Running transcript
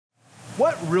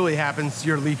What really happens to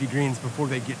your leafy greens before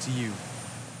they get to you?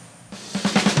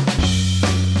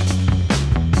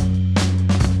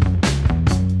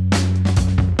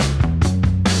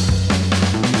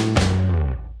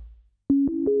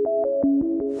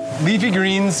 Leafy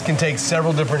greens can take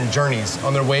several different journeys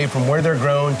on their way from where they're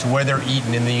grown to where they're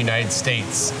eaten in the United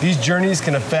States. These journeys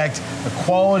can affect the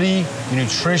quality, the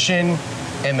nutrition,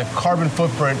 and the carbon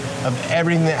footprint of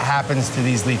everything that happens to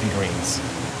these leafy greens.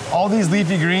 All these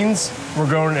leafy greens were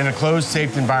grown in a closed,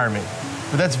 safe environment,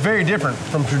 but that's very different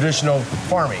from traditional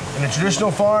farming. In a traditional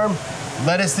farm,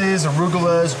 lettuces,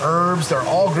 arugulas, herbs, they're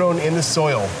all grown in the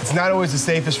soil. It's not always the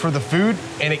safest for the food,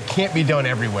 and it can't be done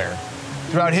everywhere.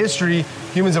 Throughout history,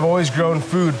 humans have always grown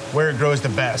food where it grows the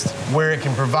best, where it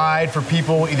can provide for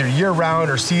people either year-round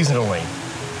or seasonally.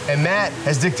 And that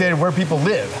has dictated where people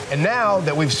live. And now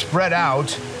that we've spread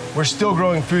out, we're still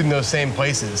growing food in those same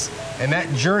places. And that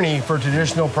journey for a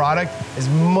traditional product is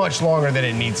much longer than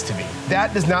it needs to be.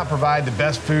 That does not provide the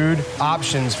best food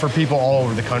options for people all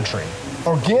over the country.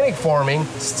 Organic farming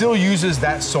still uses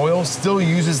that soil, still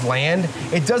uses land.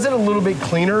 It does it a little bit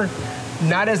cleaner,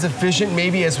 not as efficient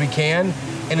maybe as we can,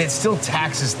 and it still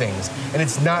taxes things, and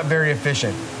it's not very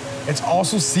efficient. It's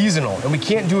also seasonal, and we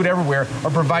can't do it everywhere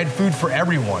or provide food for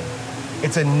everyone.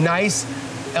 It's a nice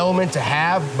element to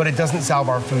have, but it doesn't solve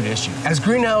our food issue. As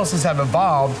greenhouses have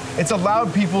evolved, it's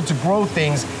allowed people to grow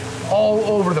things all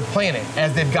over the planet.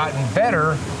 As they've gotten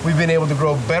better, we've been able to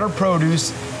grow better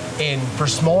produce for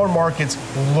smaller markets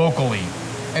locally.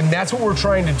 And that's what we're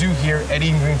trying to do here at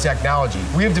Eden Green Technology.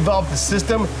 We have developed a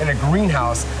system and a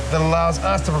greenhouse that allows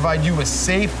us to provide you with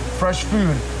safe, fresh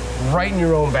food right in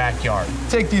your own backyard.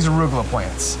 Take these arugula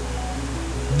plants.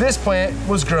 This plant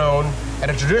was grown at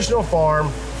a traditional farm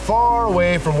far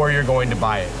away from where you're going to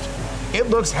buy it. It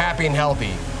looks happy and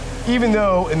healthy, even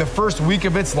though in the first week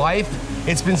of its life,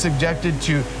 it's been subjected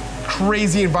to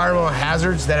crazy environmental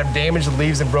hazards that have damaged the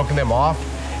leaves and broken them off.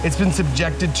 It's been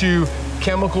subjected to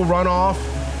chemical runoff,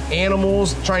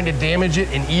 animals trying to damage it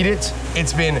and eat it.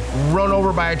 It's been run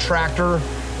over by a tractor,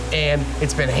 and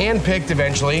it's been hand-picked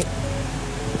eventually,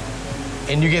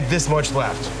 and you get this much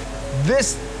left.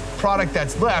 This product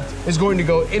that's left is going to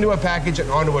go into a package and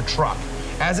onto a truck.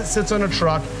 As it sits on a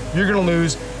truck, you're gonna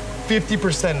lose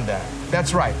 50% of that.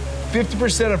 That's right,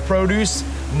 50% of produce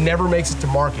never makes it to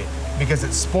market because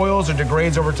it spoils or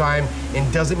degrades over time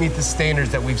and doesn't meet the standards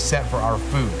that we've set for our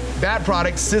food. That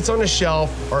product sits on a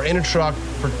shelf or in a truck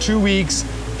for 2 weeks,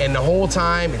 and the whole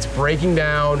time it's breaking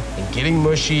down and getting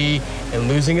mushy and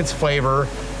losing its flavor.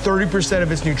 30%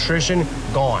 of its nutrition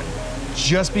gone,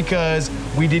 just because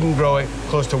we didn't grow it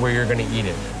close to where you're gonna eat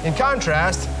it. In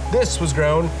contrast, this was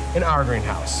grown in our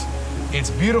greenhouse. It's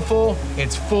beautiful,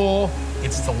 it's full,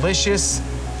 it's delicious.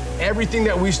 Everything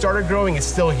that we started growing is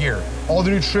still here. All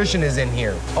the nutrition is in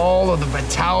here. All of the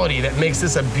vitality that makes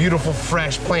this a beautiful,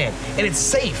 fresh plant. And it's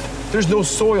safe. There's no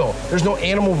soil, there's no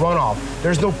animal runoff,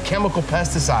 there's no chemical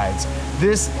pesticides.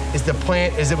 This is the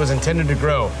plant as it was intended to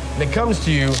grow. And it comes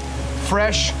to you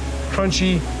fresh,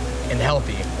 crunchy, and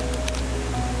healthy.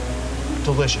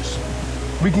 Delicious.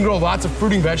 We can grow lots of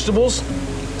fruiting vegetables,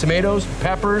 tomatoes,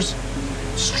 peppers,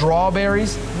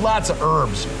 strawberries, lots of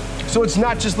herbs. So it's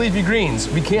not just leafy greens.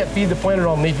 We can't feed the planet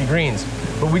on leafy greens,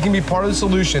 but we can be part of the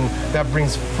solution that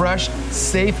brings fresh,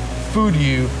 safe food to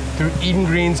you through Eden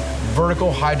Green's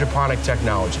vertical hydroponic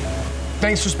technology.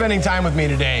 Thanks for spending time with me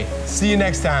today. See you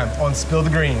next time on Spill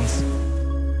the Greens.